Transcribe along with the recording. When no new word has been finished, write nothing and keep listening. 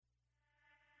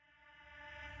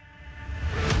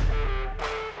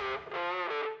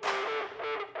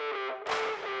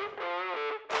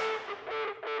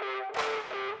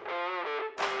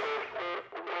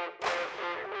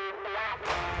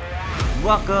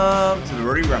Welcome to the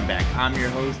Rody Runback. I'm your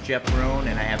host, Jeff Roan,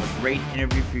 and I have a great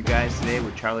interview for you guys today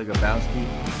with Charlie Garbowski.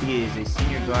 He is a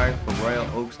senior guard for Royal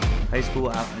Oaks High School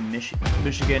out in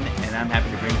Michigan, and I'm happy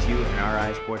to bring to you an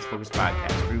RI Sports Focus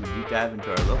podcast where we deep dive into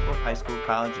our local high school,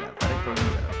 college, and athletic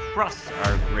programs across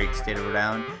our great state of Rhode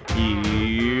Island.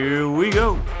 Here we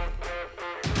go.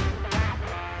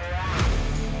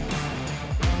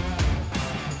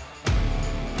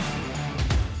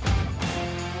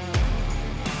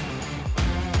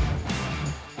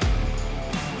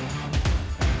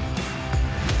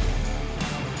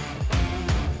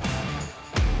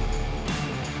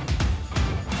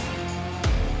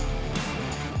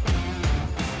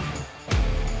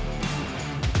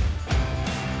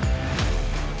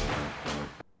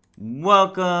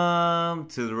 Welcome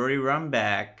to the Rody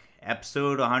Runback,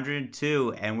 episode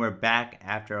 102, and we're back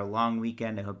after a long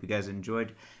weekend. I hope you guys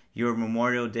enjoyed your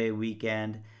Memorial Day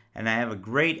weekend, and I have a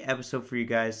great episode for you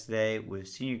guys today with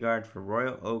senior guard for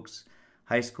Royal Oaks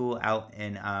High School out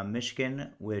in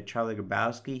Michigan with Charlie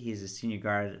Garbowski. He's a senior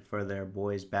guard for their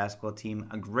boys basketball team.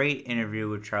 A great interview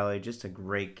with Charlie, just a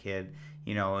great kid.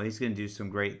 You know, he's going to do some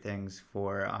great things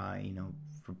for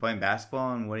playing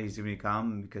basketball and what he's going to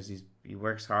become because he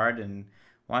works hard and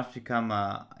wants to become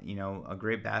a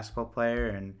great basketball player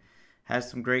and has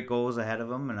some great goals ahead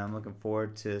of him, and I'm looking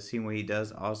forward to seeing what he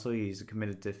does. Also, he's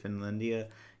committed to Finlandia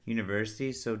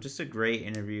University, so just a great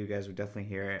interview. You guys would definitely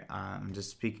hear it. I'm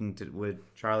just speaking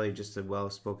with Charlie, just a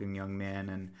well-spoken young man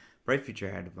and bright future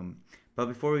ahead of him. But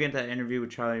before we get to that interview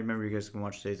with Charlie, remember you guys can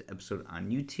watch today's episode on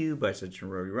YouTube by searching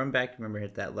Rody Runback. Remember,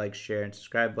 hit that like, share, and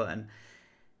subscribe button.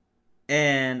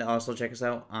 And also check us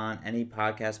out on any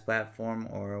podcast platform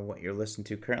or what you're listening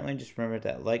to currently. Just remember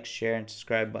that like, share, and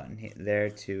subscribe button there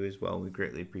too as well. We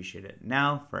greatly appreciate it.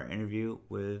 Now for our interview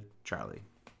with Charlie.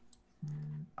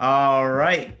 All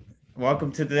right.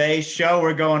 Welcome to today's show.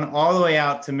 We're going all the way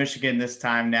out to Michigan this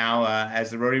time now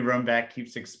as the Rody Runback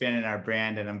keeps expanding our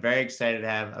brand. And I'm very excited to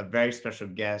have a very special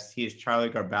guest. He is Charlie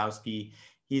Garbowski.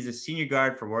 He's a senior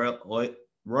guard for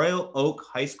Royal Oak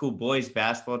High School boys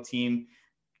basketball team.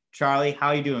 Charlie,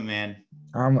 how you doing, man?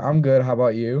 I'm good. How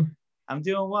about you? I'm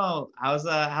doing well. How's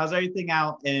everything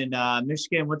out in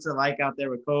Michigan? What's it like out there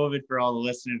with COVID for all the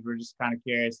listeners? We're just kind of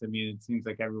curious. I mean, it seems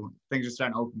like things are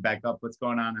starting to open back up. What's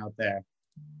going on out there?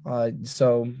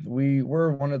 So we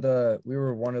were one of the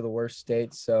worst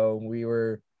states. So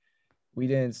we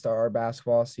didn't start our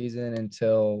basketball season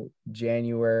until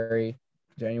January,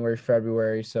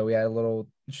 February. So we had a little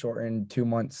shortened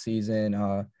 2-month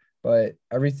season. But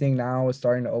everything now is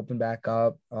starting to open back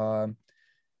up.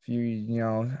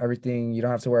 Everything, you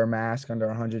don't have to wear a mask under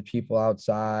 100 people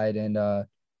outside, and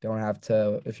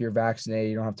if you're vaccinated,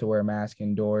 you don't have to wear a mask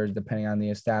indoors, depending on the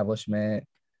establishment.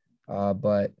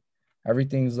 But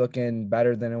everything's looking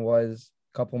better than it was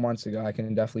a couple months ago. I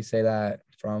can definitely say that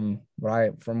from what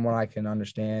I can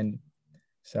understand.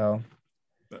 So.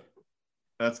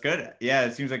 That's good. Yeah,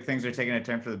 it seems like things are taking a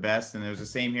turn for the best, and it was the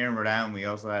same here in Rhode Island. We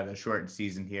also had a shortened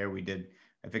season here.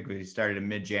 I think we started in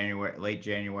mid-January, late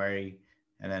January,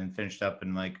 and then finished up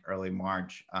in like early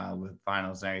March with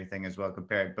finals and everything as well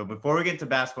compared. But before we get to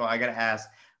basketball, I got to ask,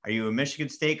 are you a Michigan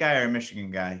State guy or a Michigan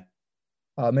guy?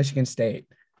 Michigan State.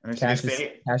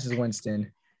 State? Cassius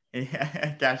Winston.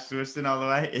 Yeah, Cassius Winston all the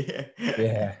way.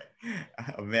 Yeah.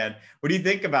 Oh, man. What do you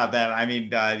think about that? I mean,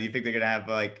 do you think they're going to have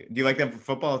do you like them for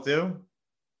football too?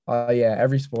 Yeah,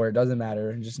 every sport doesn't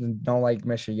matter. Just don't like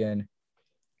Michigan.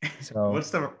 So what's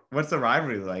the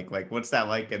rivalry like? Like, what's that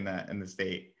like in the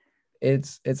state?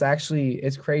 It's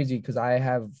crazy because I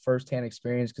have firsthand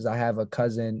experience because I have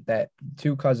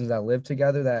two cousins that live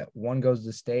together. That one goes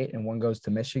to state and one goes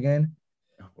to Michigan.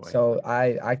 Oh, so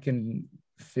I can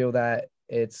feel that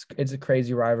it's a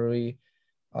crazy rivalry.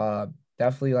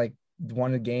 Definitely like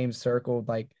one of the games circled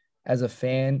like. As a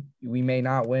fan, we may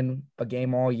not win a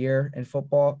game all year in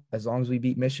football. As long as we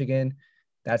beat Michigan,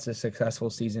 that's a successful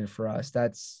season for us.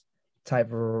 That's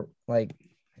type of like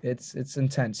it's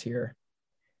intense here.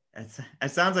 It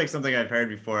sounds like something I've heard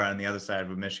before on the other side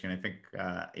with Michigan. I think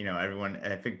everyone.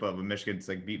 I think, but with Michigan, it's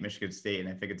like beat Michigan State, and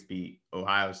I think it's beat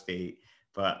Ohio State.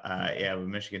 But with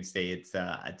Michigan State, it's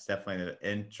definitely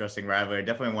an interesting rivalry. I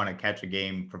definitely want to catch a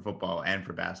game for football and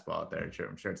for basketball out there.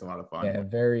 I'm sure it's a lot of fun. Yeah,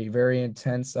 very, very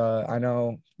intense. I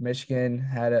know Michigan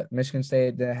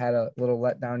State had a little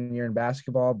letdown year in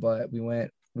basketball, but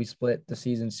we split the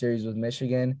season series with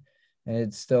Michigan, and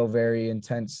it's still very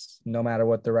intense no matter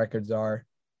what the records are.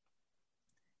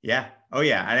 Yeah. Oh,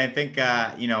 yeah. And I think,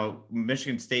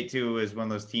 Michigan State, too, is one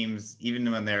of those teams, even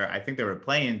when I think they were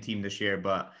playing team this year,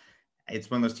 but it's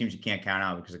one of those teams you can't count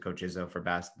out because of Coach Izzo for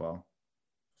basketball.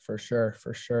 For sure.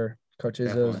 Coach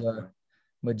Izzo's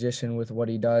magician with what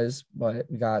he does, but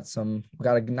we got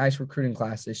a nice recruiting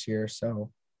class this year,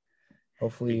 so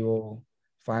hopefully we'll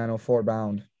Final Four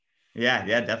bound. Yeah,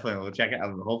 definitely. We'll check it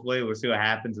out. Hopefully, we'll see what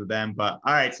happens with them. But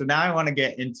all right, so now I want to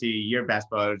get into your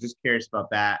basketball. I was just curious about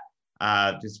that,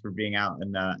 just for being out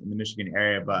in the Michigan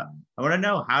area. But I want to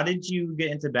know, how did you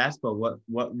get into basketball?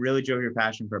 What really drove your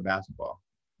passion for basketball?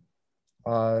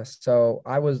 So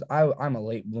I'm a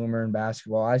late bloomer in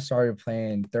basketball. I started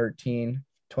playing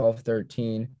 12,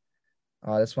 13.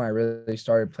 That's when I really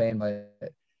started playing. But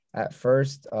at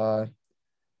first,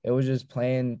 it was just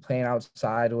playing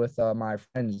outside with my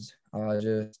friends.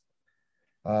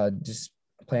 Just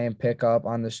playing pickup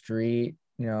on the street.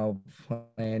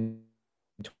 Playing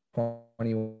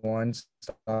 21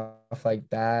 stuff like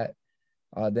that.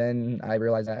 Then I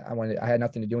realized that I had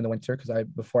nothing to do in the winter because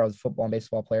before I was a football and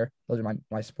baseball player. Those are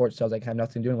my sports. So I was like, I have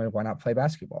nothing to do in the winter. Why not play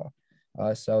basketball?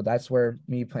 So that's where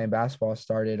me playing basketball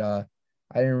started. I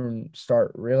didn't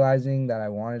start realizing that I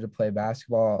wanted to play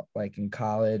basketball like in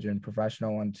college and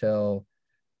professional until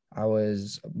I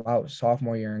was about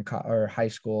sophomore year or high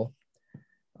school.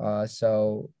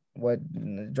 So what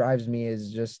drives me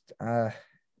is just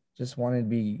wanting to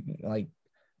be like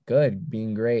good,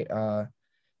 being great.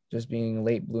 Just being a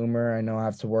late bloomer. I know I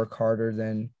have to work harder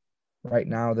than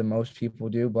most people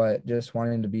do, but just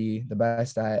wanting to be the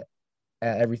best at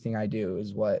everything I do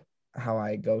is how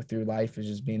I go through life, is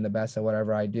just being the best at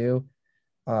whatever I do.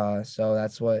 So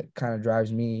that's what kind of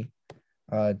drives me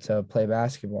to play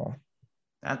basketball.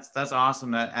 That's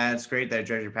awesome. That's great that it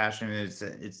drives your passion.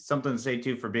 It's something to say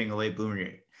too for being a late bloomer.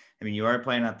 I mean, you are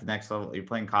playing at the next level. You're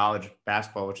playing college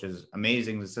basketball, which is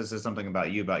amazing. This says something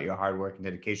about you, about your hard work and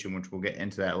dedication, which we'll get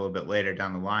into that a little bit later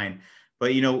down the line.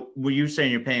 But when you're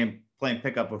saying you're playing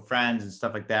pickup with friends and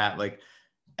stuff like that,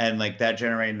 and like that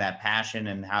generating that passion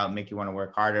and how it make you want to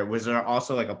work harder. Was there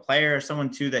also like a player or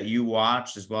someone too that you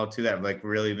watched as well too that like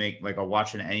really make like a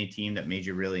watching any team that made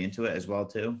you really into it as well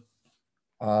too?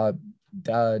 Uh,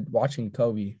 Watching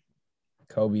Kobe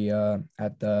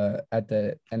at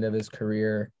the end of his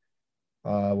career,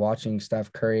 watching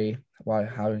Steph Curry,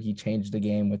 how he changed the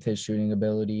game with his shooting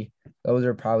ability. Those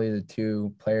are probably the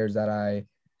two players that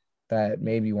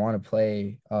made me want to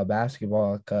play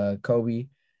basketball. Kobe,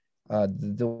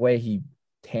 the way he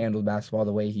handled basketball,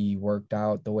 the way he worked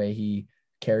out, the way he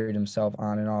carried himself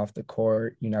on and off the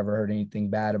court. You never heard anything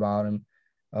bad about him.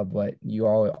 But you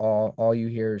all you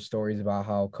hear is stories about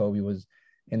how Kobe was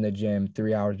in the gym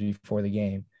 3 hours before the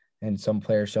game, and some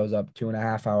player shows up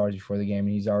 2.5 hours before the game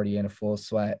and he's already in a full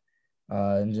sweat.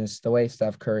 And just the way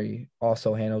Steph Curry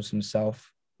also handles himself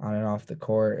on and off the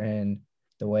court, and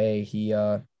the way he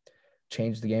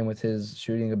changed the game with his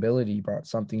shooting ability. He brought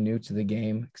something new to the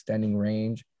game, extending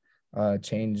range,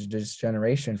 changed this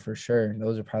generation for sure.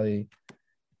 Those are probably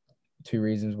two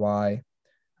reasons why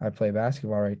I play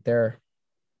basketball right there.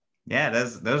 Yeah,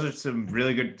 those are some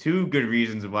really two good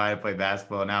reasons why I play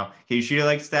basketball. Now, can you shoot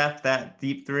like Steph, that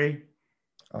deep three?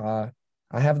 Uh,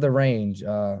 I have the range.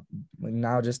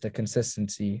 Now just the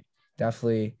consistency.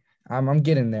 Definitely, I'm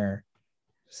getting there.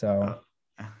 So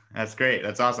Oh, that's great.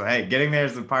 That's awesome. Hey, getting there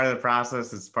is a part of the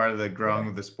process. It's part of the yeah. growing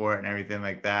of the sport and everything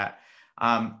like that.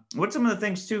 What's some of the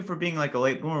things too for being like a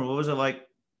late bloomer? What was it like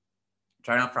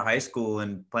trying out for high school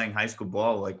and playing high school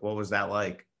ball? Like, what was that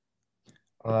like?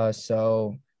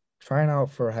 So trying out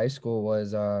for high school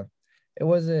was it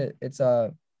wasn't it's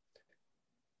it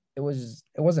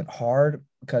wasn't hard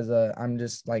because I'm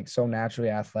just like so naturally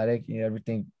athletic.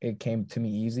 Everything it came to me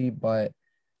easy, but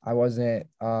I wasn't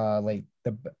like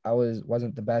I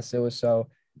wasn't the best. It was so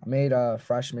I made a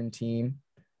freshman team.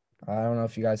 I don't know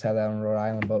if you guys have that on Rhode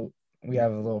Island, but we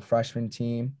have a little freshman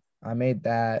team. I made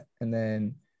that, and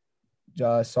then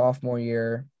sophomore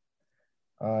year,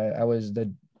 I was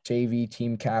the JV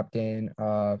team captain,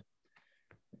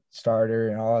 starter,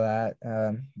 and all that.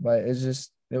 But it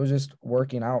was just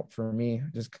working out for me,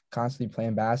 just constantly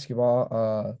playing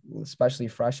basketball. Especially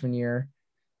freshman year,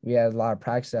 we had a lot of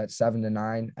practice at 7 to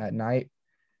 9 at night,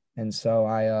 and so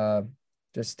I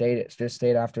just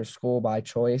stayed after school by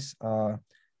choice.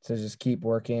 To just keep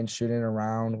working, shooting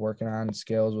around, working on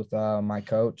skills with my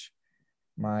coach,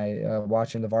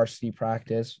 watching the varsity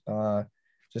practice,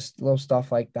 just little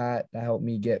stuff like that helped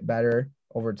me get better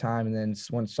over time. And then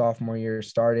when sophomore year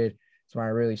started, it's when I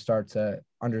really start to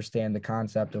understand the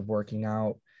concept of working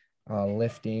out,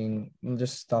 lifting,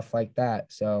 just stuff like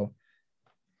that. So,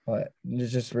 but it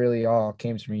just really all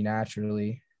came to me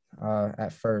naturally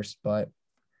at first, but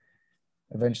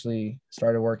eventually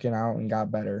started working out and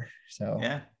got better. So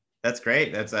Yeah, that's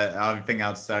great. That's everything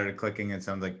else started clicking. It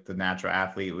sounds like the natural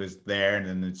athlete was there, and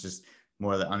then it's just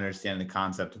more the understanding the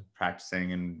concept of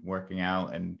practicing and working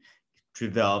out and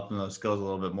developing those skills a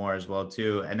little bit more as well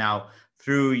too. And now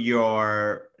through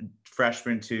your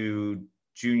freshman to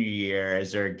junior year,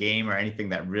 is there a game or anything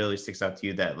that really sticks out to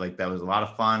you that like that was a lot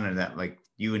of fun and that like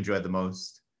you enjoyed the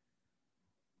most?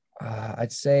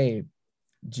 I'd say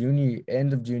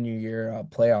end of junior year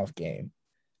playoff game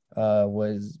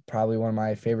was probably one of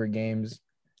my favorite games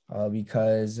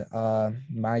because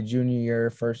my junior year,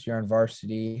 first year on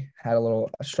varsity,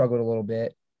 struggled a little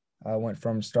bit. I went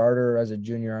from starter as a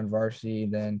junior on varsity,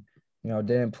 then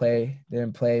didn't play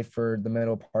for the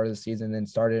middle part of the season, then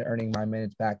started earning my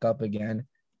minutes back up again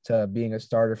to being a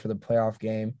starter for the playoff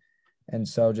game. And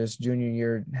so just junior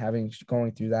year,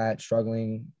 going through that,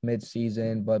 struggling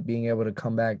mid-season, but being able to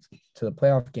come back to the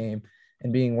playoff game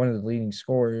and being one of the leading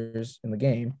scorers in the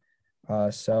game.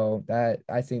 So that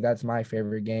I think that's my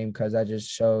favorite game because that just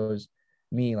shows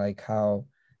me like how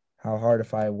hard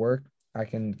if I work, I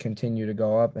can continue to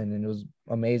go up. And it was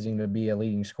amazing to be a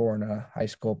leading scorer in a high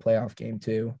school playoff game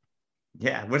too.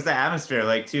 Yeah, what's the atmosphere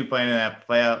like too playing in that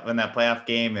playoff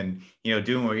game and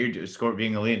doing what you're doing,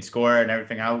 being a leading scorer and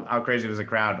everything? How crazy was the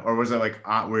crowd, or was it like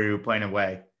were you playing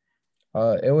away? We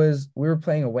were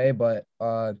playing away, but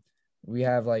we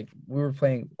were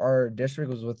playing. Our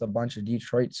district was with a bunch of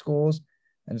Detroit schools,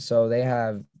 and so they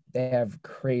have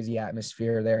crazy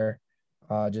atmosphere there.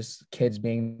 Just kids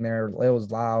being there, it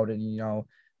was loud, and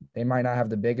they might not have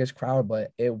the biggest crowd,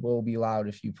 but it will be loud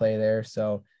if you play there.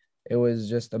 So it was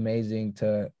just amazing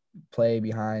to play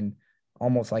behind,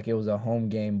 almost like it was a home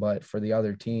game, but for the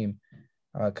other team,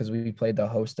 because we played the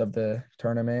host of the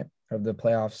tournament of the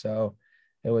playoffs. So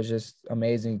it was just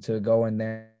amazing to go in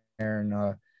there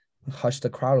and hush the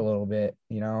crowd a little bit.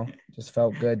 Just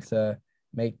felt good to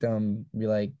make them be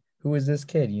like, "Who is this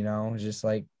kid?" It's just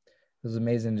like it was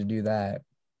amazing to do that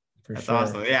for That's sure.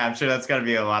 awesome. Yeah, I'm sure that's got to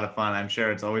be a lot of fun. I'm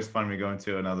sure it's always fun to go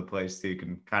into another place too. You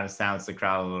can kind of silence the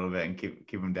crowd a little bit and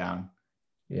keep them down.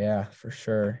 Yeah, for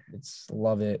sure. It's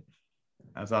love it.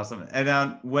 That's awesome.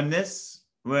 And when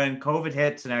COVID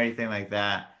hits and everything like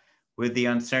that, with the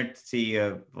uncertainty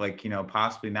of like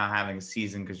possibly not having a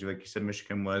season because like you said,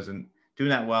 Michigan wasn't doing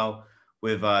that well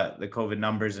with the COVID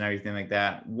numbers and everything like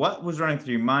that. What was running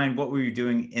through your mind? What were you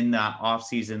doing in the off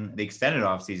season, the extended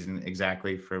off season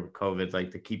exactly for COVID, like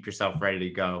to keep yourself ready to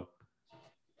go?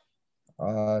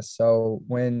 Uh, so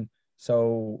when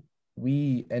so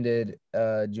we ended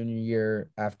junior year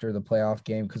after the playoff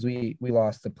game because we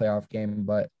lost the playoff game,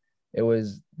 but it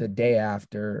was the day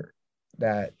after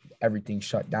that everything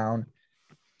shut down.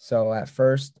 So at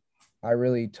first, I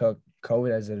really took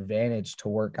COVID as an advantage to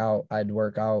work out. I'd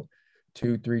work out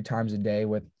 2, 3 times a day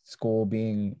with school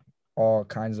being all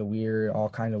kinds of weird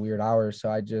hours.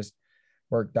 So I just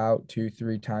worked out 2,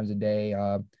 3 times a day.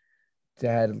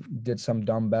 Did some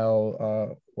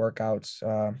dumbbell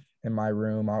workouts in my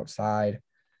room outside,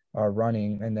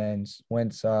 running, and then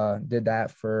once did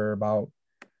that for about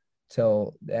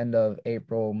till the end of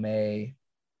May,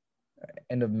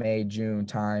 June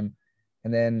time,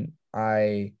 and then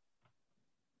I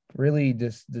really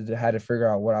just had to figure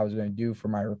out what I was going to do for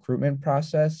my recruitment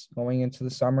process going into the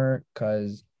summer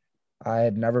because I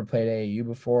had never played AAU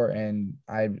before and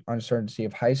I had uncertainty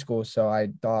of high school. So I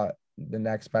thought the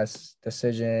next best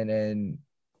decision and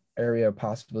area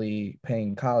possibly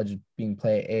paying college being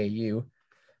play AAU.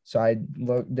 So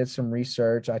did some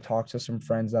research. I talked to some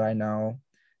friends that I know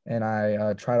and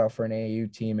I tried out for an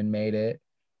AAU team and made it.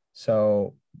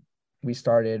 So we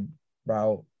started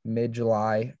about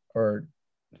mid-July or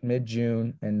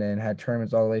mid-June and then had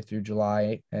tournaments all the way through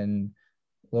July and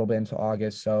a little bit into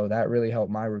August. So that really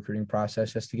helped my recruiting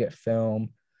process just to get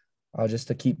film, just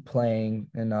to keep playing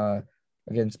and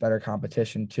against better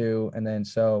competition too. And then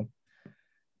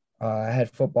I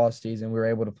had football season. We were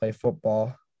able to play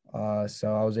football.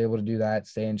 So I was able to do that,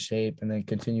 stay in shape, and then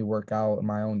continue work out in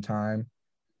my own time.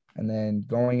 And then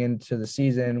going into the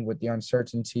season with the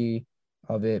uncertainty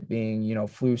of it being,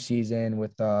 flu season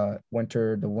with the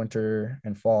winter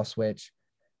and fall switch.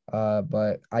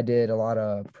 But I did a lot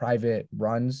of private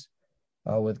runs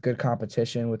with good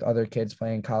competition with other kids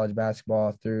playing college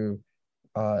basketball through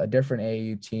a different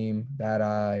AAU team that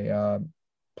I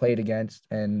played against.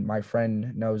 And my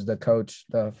friend knows the coach,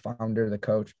 the founder, the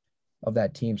coach of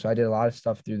that team. So I did a lot of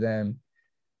stuff through them.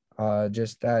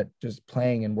 Just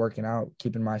playing and working out,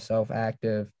 keeping myself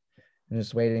active and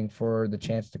just waiting for the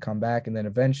chance to come back. And then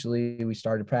eventually we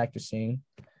started practicing,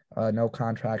 no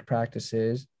contract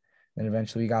practices. And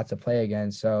eventually we got to play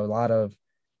again. So a lot of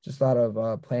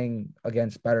playing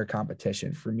against better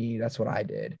competition for me. That's what I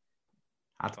did.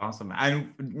 That's awesome.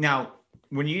 And now,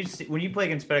 when you play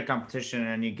against better competition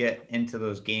and you get into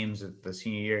those games at the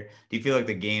senior year, do you feel like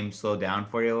the game slowed down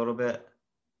for you a little bit?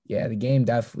 Yeah, the game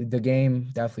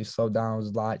definitely slowed down. It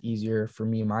was a lot easier for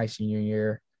me my senior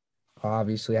year.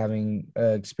 Obviously, having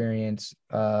experience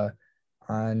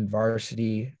on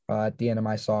varsity at the end of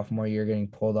my sophomore year, getting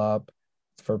pulled up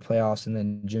for playoffs, and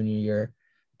then junior year.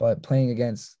 But playing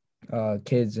against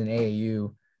kids in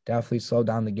AAU definitely slowed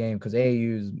down the game because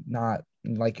AAU is not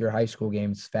like your high school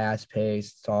game. It's fast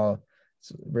paced.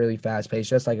 It's really fast paced,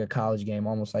 just like a college game,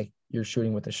 almost like you're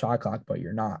shooting with a shot clock, but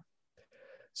you're not.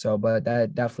 So, but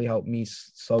that definitely helped me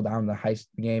slow down the high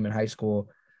game in high school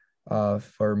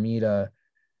for me to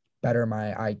better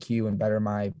my IQ and better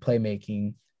my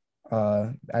playmaking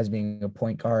as being a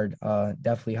point guard.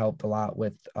 Definitely helped a lot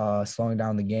with slowing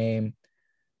down the game,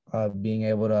 being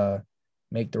able to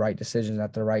make the right decisions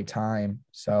at the right time.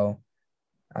 So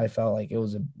I felt like it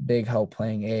was a big help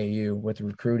playing AAU with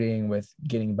recruiting, with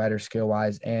getting better skill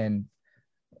wise, and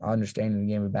understanding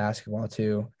the game of basketball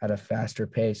too at a faster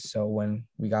pace. So when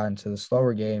we got into the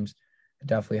slower games, it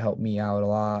definitely helped me out a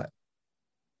lot.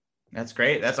 That's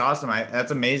great. That's awesome. That's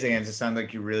amazing. It just sounds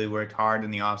like you really worked hard in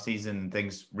the off season and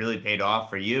things really paid off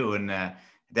for you. And it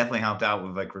definitely helped out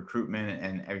with like recruitment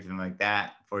and everything like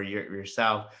that for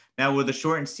yourself. Now, with the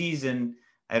shortened season,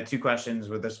 I have two questions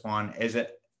with this one. Is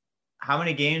it how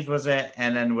many games was it?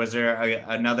 And then was there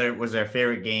was there a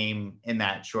favorite game in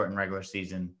that shortened regular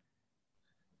season?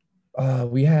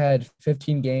 We had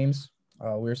 15 games. We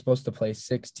were supposed to play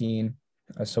 16.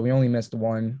 So we only missed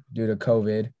one due to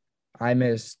COVID. I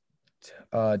missed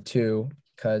two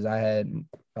because I had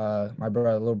my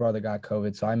little brother got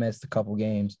COVID. So I missed a couple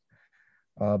games.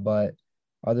 But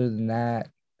other than that,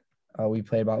 we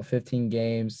played about 15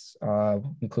 games,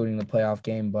 including the playoff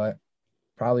game. But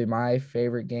probably my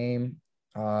favorite game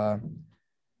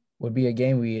would be a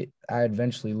game I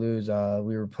eventually lose.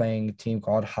 We were playing a team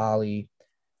called Holly.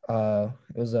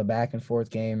 It was a back and forth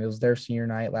game. It was their senior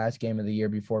night, last game of the year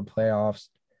before playoffs.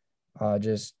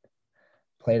 Just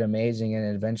played amazing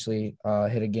and eventually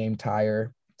hit a game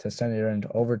tire to send it into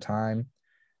overtime.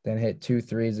 Then hit 2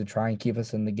 threes to try and keep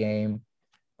us in the game.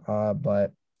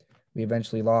 But we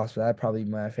eventually lost. But that probably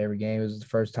my favorite game. It was the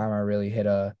first time I really hit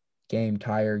a game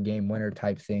tire, game winner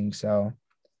type thing. So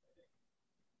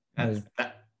it was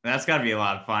That's got to be a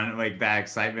lot of fun. Like that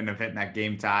excitement of hitting that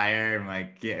game tire and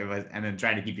like yeah, it was, and then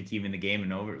trying to keep your team in the game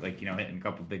and over, like hitting a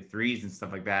couple big threes and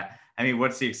stuff like that. I mean,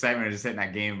 what's the excitement of just hitting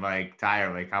that game like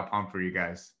tire? Like, how pumped were you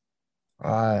guys?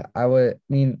 I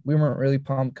mean, we weren't really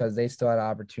pumped because they still had an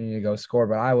opportunity to go score,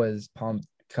 but I was pumped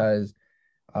because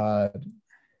uh,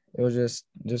 it was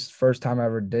just first time I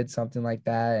ever did something like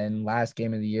that. And last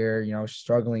game of the year,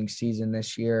 struggling season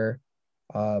this year.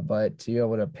 But to be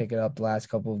able to pick it up the last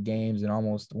couple of games and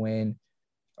almost win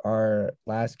our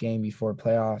last game before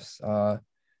playoffs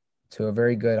to a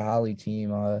very good Holly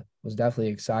team was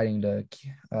definitely exciting to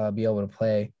be able to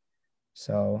play.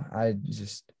 So I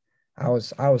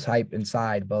was hyped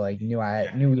inside, but like knew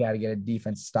we had to get a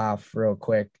defense stop real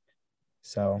quick.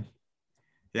 So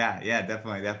Yeah,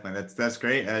 definitely. That's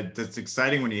great. It's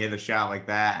exciting when you hit a shot like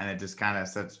that, and it just kind of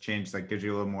sets change, like gives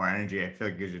you a little more energy. I feel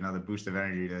like it gives you another boost of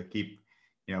energy to keep,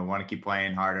 want to keep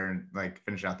playing harder and like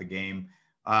finish out the game.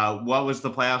 What was the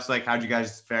playoffs like? How'd you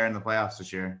guys fare in the playoffs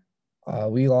this year?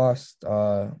 we lost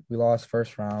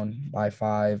first round by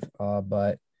 5,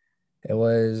 but it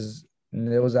was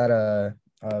at a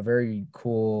very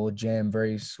cool gym,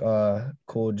 very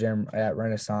cool gym at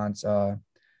Renaissance,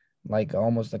 like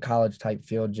almost a college type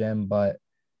field gym, but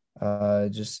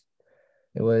just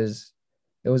it was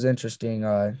it was interesting.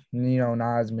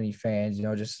 Not as many fans,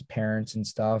 just parents and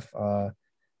stuff.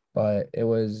 But it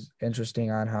was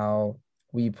interesting on how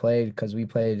we played because we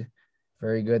played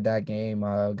very good that game.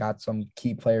 Got some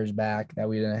key players back that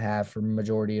we didn't have for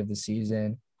majority of the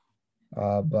season.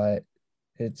 But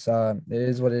it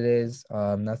is what it is.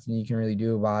 Nothing you can really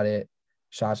do about it.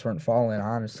 Shots weren't falling,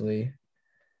 honestly.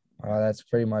 That's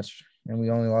pretty much, and we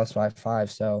only lost by 5,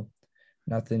 so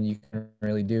nothing you can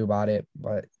really do about it.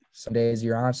 But some days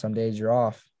you're on, some days you're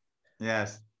off.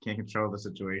 Yes, can't control the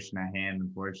situation at hand.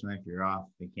 Unfortunately, if you're off,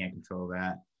 they can't control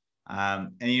that.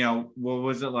 And what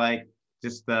was it like?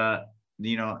 Just the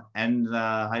end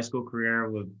the high school career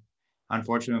with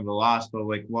unfortunately the loss, but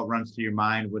like what runs through your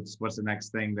mind? What's the next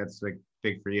thing that's like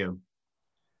big for you?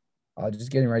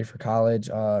 Just getting ready for college.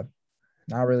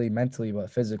 Not really mentally, but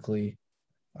physically,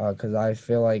 because I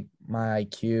feel like my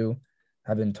IQ,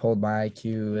 I've been told my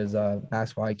IQ is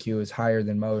basketball IQ is higher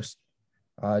than most.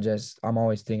 Just I'm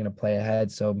always thinking to play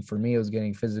ahead. So for me, it was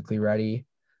getting physically ready,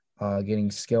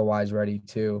 getting skill wise ready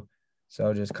too.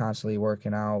 So just constantly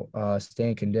working out,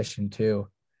 staying conditioned too.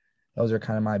 Those are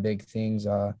kind of my big things.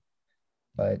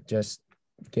 But just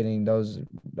getting those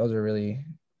are really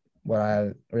what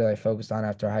I really focused on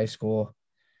after high school.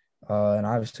 And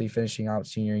obviously finishing out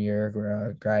senior year,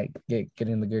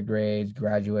 getting the good grades,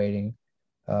 graduating.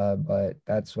 But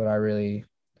that's what I really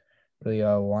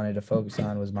wanted to focus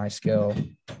on was my skill.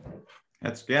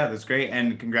 That's great.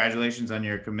 And congratulations on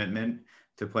your commitment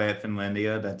to play at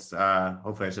Finlandia. That's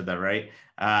hopefully I said that right.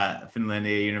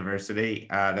 Finlandia University.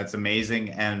 That's amazing.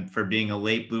 And for being a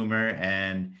late bloomer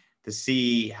and to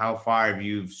see how far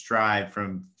you've strived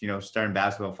from, starting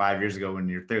basketball 5 years ago when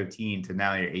you're 13 to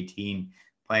now you're 18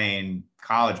 playing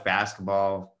college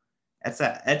basketball. That's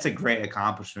a great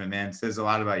accomplishment, man. It says a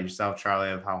lot about yourself, Charlie,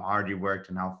 of how hard you worked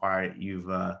and how far you've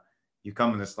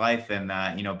come in this life. And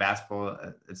basketball,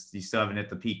 you still haven't hit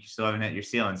the peak, you still haven't hit your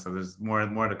ceiling, so there's more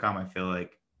to come, I feel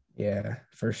like. Yeah,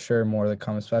 for sure, more to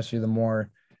come, especially the more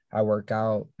I work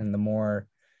out and the more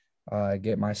I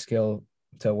get my skill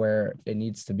to where it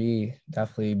needs to be.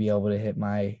 Definitely be able to hit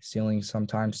my ceiling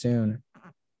sometime soon.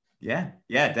 Yeah,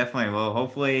 definitely. Well,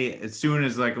 hopefully as soon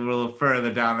as like a little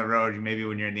further down the road, maybe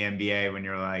when you're in the NBA, when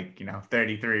you're like,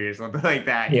 33 or something like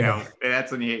that, Yeah.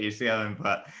 that's when you hit your ceiling.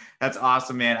 But that's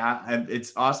awesome, man.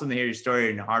 It's awesome to hear your story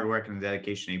and the hard work and the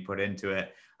dedication you put into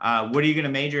it. What are you going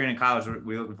to major in college? What are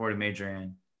we looking forward to majoring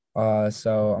in?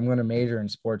 So I'm going to major in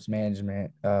sports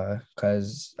management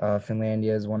because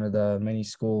Finlandia is one of the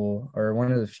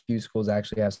one of the few schools that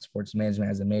actually has sports management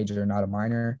as a major, not a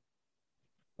minor.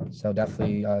 So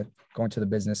definitely going to the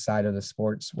business side of the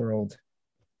sports world.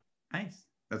 Nice.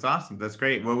 That's awesome. That's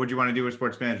great. What would you want to do with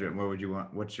sports management? What would you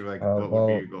want? What's your like? What would be Well,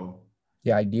 your goal?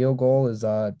 the ideal goal is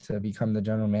to become the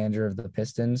general manager of the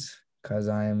Pistons because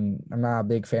I'm not a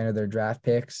big fan of their draft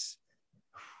picks.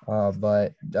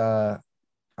 But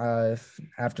if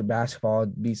after basketball,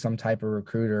 I'd be some type of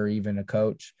recruiter or even a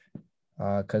coach.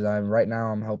 Because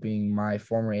I'm helping my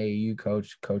former AAU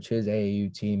coach his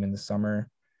AAU team in the summer.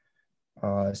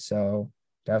 So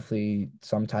definitely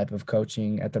some type of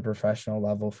coaching at the professional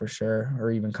level for sure,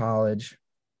 or even college.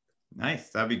 Nice.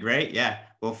 That'd be great. Yeah.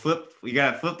 Well, we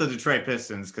gotta flip the Detroit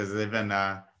Pistons because they've been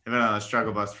on a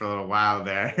struggle bus for a little while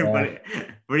there. Yeah.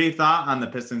 What do you thought on the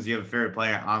Pistons? You have a favorite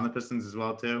player on the Pistons as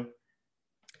well too?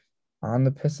 On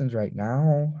the Pistons right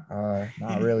now,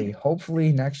 not really.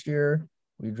 Hopefully next year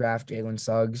we draft Jalen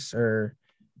Suggs, or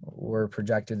we're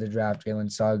projected to draft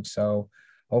Jalen Suggs. So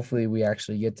hopefully we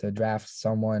actually get to draft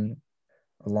someone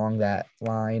along that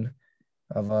line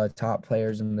of top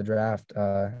players in the draft,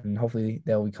 and hopefully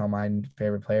they'll become my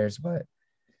favorite players. But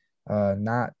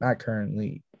not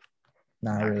currently,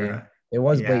 not Not really. currently. It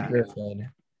was Blake Yeah. Griffin.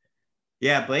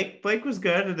 Yeah, Blake was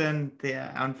good, and then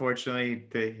unfortunately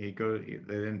they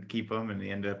didn't keep him, and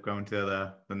he ended up going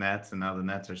to the Nets, and now the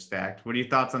Nets are stacked. What are your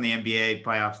thoughts on the NBA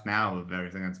playoffs now with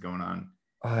everything that's going on?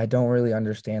 I don't really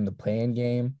understand the playing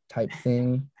game type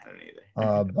thing. I don't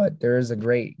either. But there is a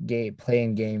great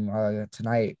playing game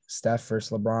tonight. Steph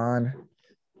versus LeBron.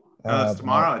 Oh, it's But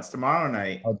tomorrow. It's tomorrow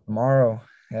night. tomorrow,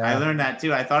 I yeah, learned that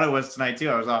too. I thought it was tonight too.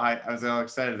 I was all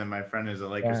excited, and my friend who's a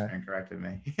Lakers yeah, fan corrected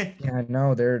me. yeah. I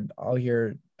know they're all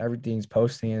here. Everything's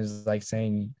posting is like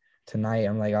saying tonight.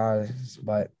 I'm like,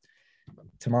 but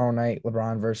tomorrow night,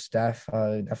 LeBron versus Steph.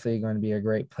 Definitely going to be a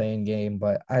great playing game.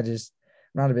 But I'm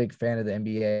not a big fan of the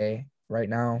NBA right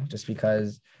now, just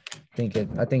because I think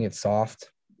it's soft.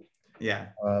 Yeah.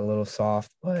 A little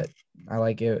soft, but I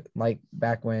like it. Like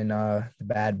back when the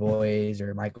Bad Boys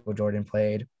or Michael Jordan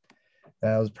played,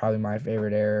 that was probably my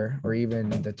favorite era, or even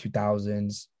the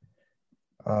 2000s.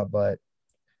 But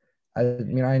I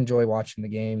mean, I enjoy watching the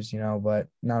games, but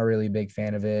not a really big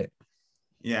fan of it.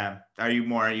 Yeah. You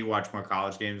watch more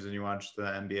college games than you watch the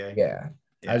NBA? Yeah,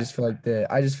 Yeah. I just feel like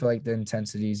the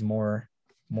intensity is more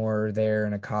there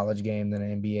in a college game than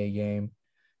an NBA game.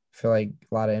 I feel like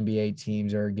a lot of NBA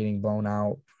teams are getting blown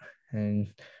out,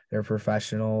 and they're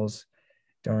professionals.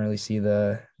 Don't really see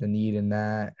the need in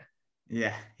that.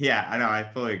 Yeah. Yeah. I know. I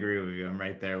fully agree with you. I'm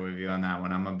right there with you on that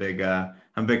one. I'm a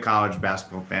big college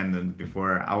basketball fan than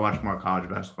before. I'll watch more college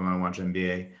basketball than I watch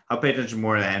NBA. I'll pay attention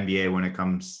more to the NBA when it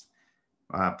comes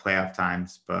playoff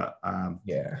times, but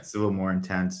Yeah. it's a little more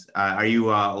intense. Are you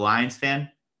a Lions fan?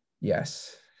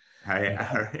 Yes. All right,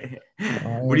 Yeah. all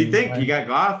right. What do you Lions. think? You got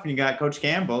Goff and you got Coach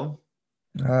Campbell.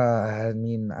 I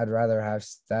mean, I'd rather have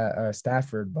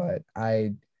Stafford, but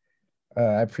I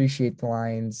appreciate the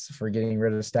Lions for getting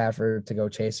rid of Stafford to go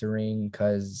chase a ring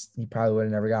because he probably would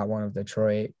have never got one with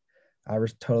Detroit.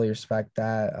 Totally respect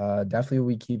that. Definitely will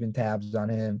be keeping tabs on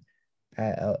him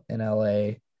in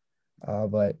LA.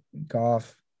 But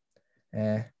Goff,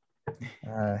 eh,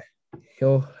 uh,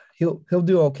 he'll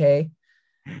do okay.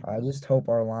 I just hope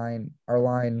our line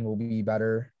will be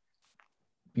better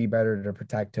to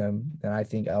protect him than I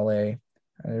think LA.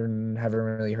 haven't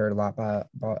really heard a lot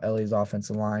about LA's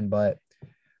offensive line, but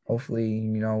hopefully,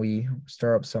 we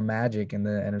stir up some magic in the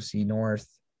NFC North.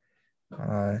 Put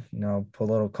a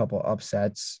little couple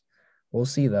upsets. We'll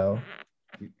see though.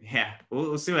 Yeah,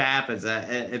 we'll see what happens. I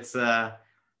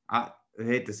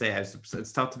hate to say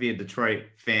it's tough to be a Detroit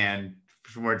fan,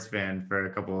 sports fan for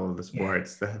a couple of the Yeah.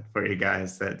 sports for you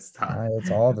guys. That's tough.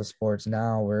 It's all the sports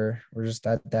now. We're just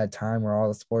at that time where all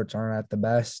the sports aren't at the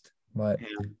best, but Yeah.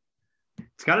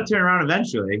 It's got to turn around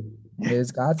eventually.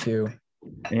 it's got to.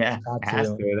 Yeah, It's got it has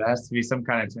to. to. There has to be some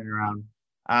kind of turnaround.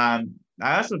 I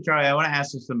want to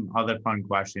ask you some other fun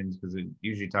questions because we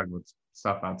usually talk about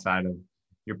stuff outside of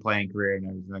your playing career and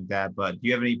everything like that. But do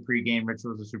you have any pregame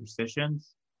rituals or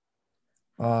superstitions?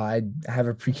 I have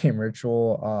a pregame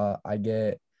ritual. I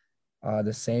get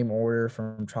the same order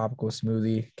from Tropical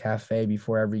Smoothie Cafe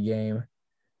before every game.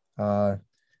 Uh,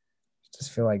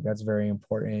 just feel like that's very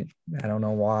important. I don't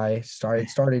know why. It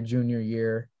started junior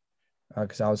year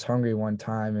because I was hungry one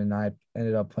time and I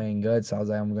ended up playing good. So I was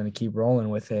like, I'm going to keep rolling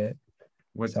with it.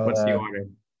 So What's the order?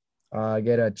 I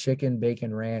get a chicken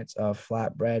bacon ranch,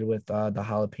 flatbread with the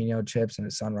jalapeno chips and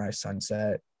a sunrise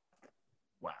sunset.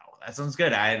 Wow, that sounds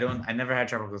good. I never had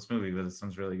tropical smoothie, but it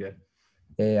sounds really good.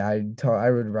 Yeah, I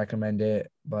would recommend it,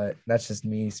 but that's just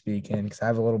me speaking because I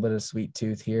have a little bit of sweet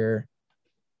tooth here.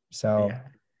 So, Yeah.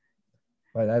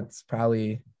 but that's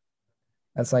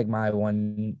like my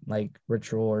one like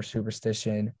ritual or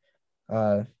superstition.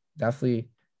 Uh, Definitely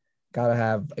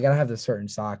I gotta have the certain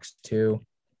socks too.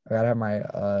 I gotta have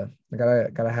I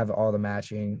gotta have all the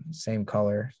matching same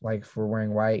color. Like if we're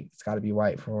wearing white, it's gotta be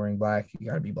white. If we're wearing black, you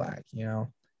gotta be black. Yeah,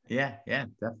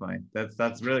 definitely.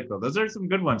 That's really cool. Those are some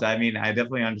good ones. I mean, I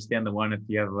definitely understand the one if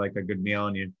you have like a good meal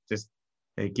and you just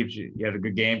it keeps you have a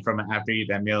good game from it after you eat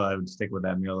that meal. I would stick with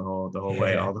that meal the whole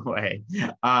way, Yeah. all the way.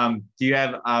 Do you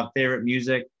have favorite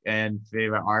music and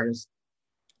favorite artist?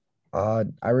 I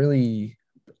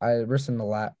listen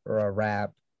to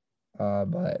rap,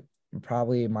 but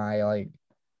probably my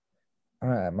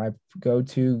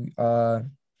go-to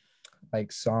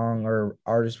like song or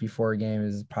artist before a game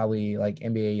is probably like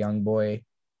NBA YoungBoy.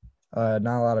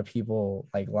 Not a lot of people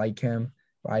like him,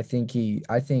 but I think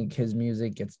his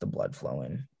music gets the blood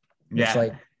flowing. It's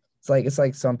Yeah. like it's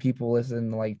like some people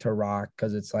listen like to rock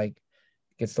because it's like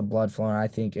gets the blood flowing. I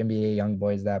think NBA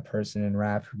YoungBoy is that person in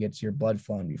rap who gets your blood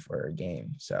flowing before a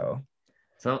game. So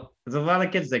So there's a lot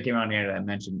of kids that came out here that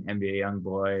mentioned NBA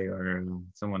YoungBoy or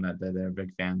someone that they're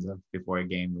big fans of before a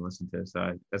game to listen to.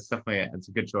 So that's definitely it's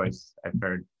a good choice. I've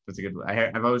heard it's a good.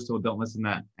 I've always told don't listen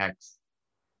to X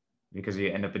because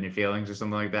you end up in your feelings or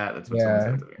something like that. That's what someone yeah,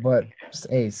 said to but me.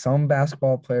 hey, some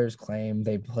basketball players claim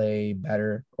they play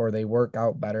better or they work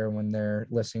out better when they're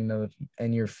listening to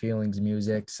in your feelings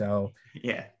music. So,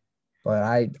 Yeah, but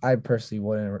I personally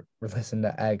wouldn't listen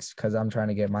to X because I'm trying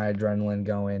to get my adrenaline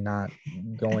going, not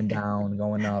going down,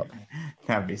 going up.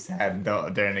 that'd be sad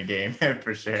during a game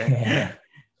for sure. Yeah,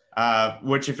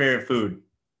 What's your favorite food?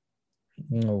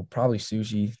 probably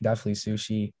sushi, definitely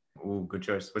sushi. Ooh, good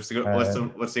choice.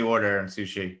 Uh, What's the order on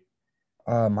sushi?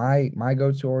 my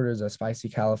go-to order is a spicy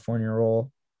California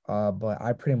roll. But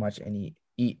I pretty much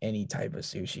eat any type of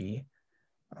sushi.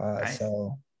 Nice.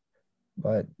 So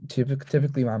but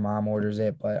typically my mom orders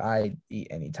it, but I eat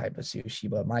any type of sushi.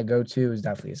 But my go-to is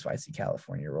definitely a spicy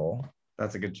California roll.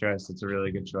 That's a good choice. It's a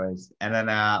really good choice. And then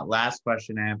last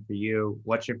question I have for you.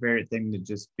 What's your favorite thing to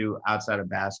just do outside of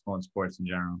basketball and sports in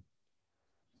general?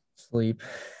 Sleep.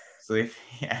 Sleep.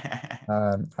 Yeah.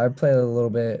 I play a little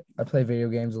bit. I play video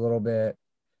games a little bit,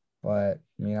 but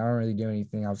I mean, I don't really do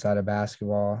anything outside of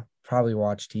basketball. Probably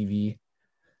watch TV,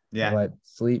 Yeah. but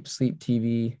sleep and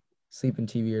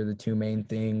TV are the two main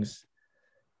things.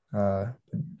 Uh,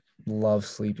 love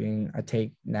sleeping. I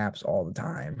take naps all the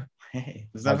time Hey,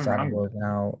 there's nothing outside of wrong with working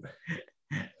out.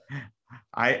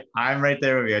 that. I'm right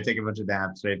there with you. I take a bunch of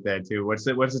naps right there too. What's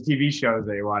the TV shows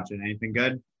that you're watching? Anything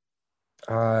good?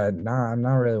 Nah, I'm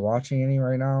not really watching any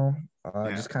right now.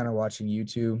 Yeah. Just kind of watching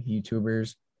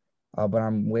YouTubers. But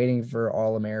I'm waiting for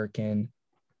All American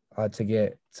to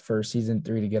get for season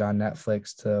 3 to get on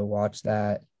Netflix to watch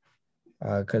that.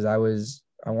 Because I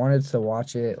wanted to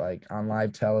watch it like on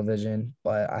live television,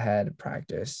 but I had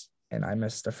practice and I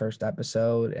missed the first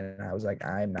episode, and I was like,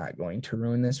 I'm not going to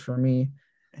ruin this for me,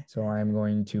 so I'm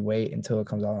going to wait until it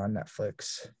comes out on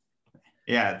Netflix.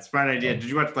 Yeah, it's a smart idea. So Did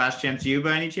you watch Last Chance You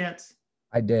by any chance?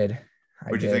 I did, I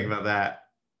What'd you think did. about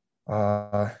that?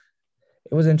 Uh,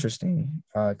 it was interesting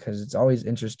because it's always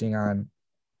interesting on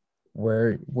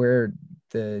where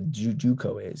the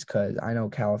JUCO is because I know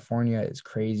California is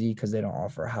crazy because they don't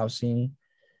offer housing,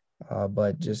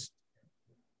 but just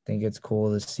think it's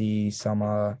cool to see some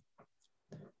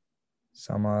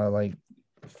some like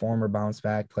former bounce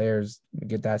back players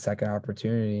get that second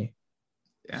opportunity.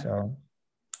 Yeah. So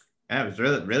yeah, it was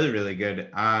really, really, really good.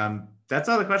 That's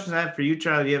all the questions I have for you,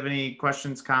 Charlie. Do you have any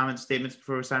questions, comments, statements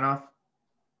before we sign off?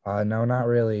 No, not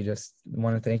really. Just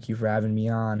want to thank you for having me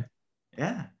on.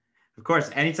 Yeah, of course.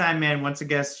 Anytime, man. Once a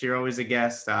guest, you're always a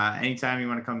guest. Anytime you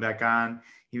want to come back on,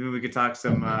 even we could talk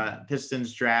some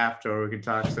Pistons draft, or we could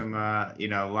talk some,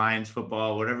 Lions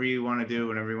football, whatever you want to do.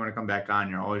 Whenever you want to come back on,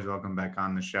 you're always welcome back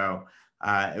on the show.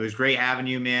 It was great having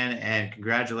you, man, and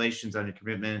congratulations on your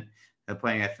commitment to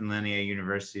playing at Finlandia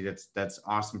University. That's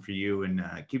awesome for you, and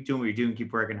keep doing what you're doing.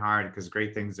 Keep working hard because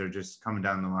great things are just coming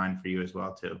down the line for you as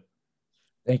well too.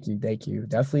 Thank you.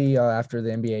 Definitely after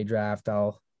the NBA draft,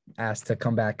 I'll ask to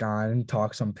come back on and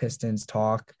talk some Pistons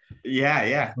talk.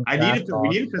 Yeah. We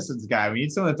need a Pistons guy. We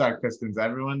need someone to talk Pistons.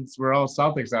 We're all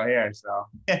Celtics out here, so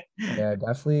yeah,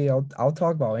 definitely. I'll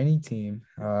talk about any team.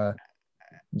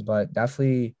 But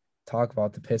definitely talk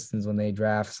about the Pistons when they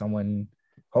draft someone.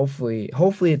 Hopefully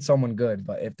it's someone good.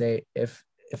 But if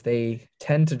they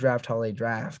tend to draft how they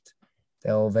draft,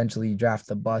 they'll eventually draft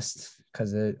the bust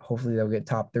because hopefully they'll get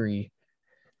top 3.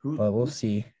 But we'll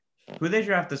see. Who they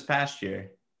draft this past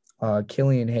year?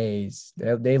 Killian Hayes.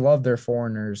 They love their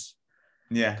foreigners.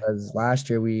 Yeah. Because last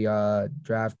year we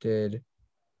drafted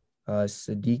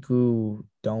Sadiku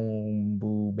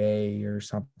Doumbouya or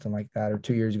something like that. Or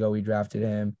 2 years ago we drafted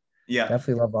him. Yeah.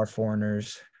 Definitely love our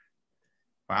foreigners.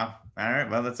 Wow. All right.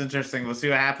 Well, that's interesting. We'll see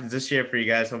what happens this year for you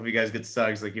guys. Hope you guys get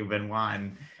Suggs like you've been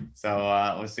wanting.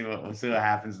 So we'll see what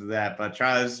happens with that. But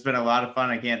Charlie, this has been a lot of fun.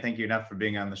 I can't thank you enough for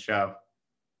being on the show.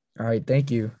 All right.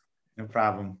 Thank you. No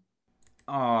problem.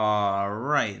 All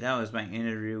right. That was my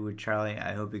interview with Charlie.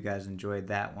 I hope you guys enjoyed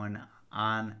that one.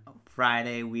 On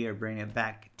Friday, we are bringing it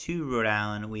back to Rhode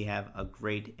Island. We have a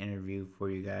great interview for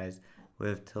you guys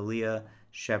with Talia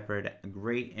Shepard. A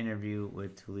great interview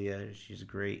with Talia. She's a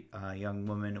great young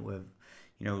woman with,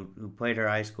 who played her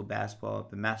high school basketball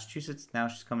up in Massachusetts. Now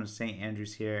she's coming to St.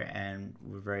 Andrews here, and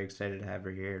we're very excited to have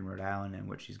her here in Rhode Island and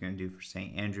what she's going to do for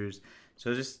St. Andrews.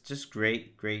 So just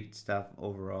great stuff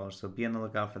overall. So be on the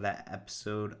lookout for that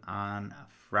episode on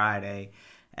Friday.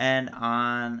 And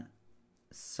on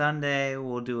Sunday,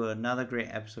 we'll do another great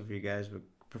episode for you guys with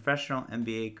professional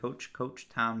NBA Coach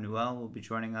Tom Newell will be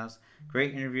joining us.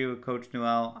 Great interview with Coach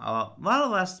Newell. A lot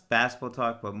of less basketball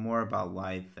talk, but more about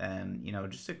life, and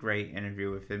just a great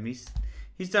interview with him.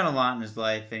 He's done a lot in his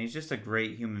life, and he's just a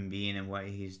great human being in what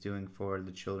he's doing for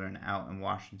the children out in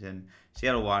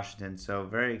Seattle, Washington. So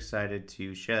very excited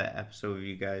to share that episode with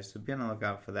you guys. So be on the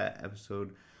lookout for that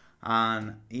episode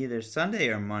on either Sunday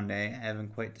or Monday. I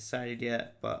haven't quite decided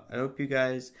yet, but I hope you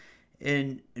guys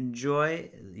enjoy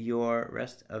your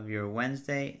rest of your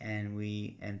Wednesday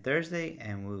and Thursday,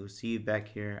 and we'll see you back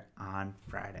here on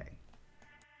Friday.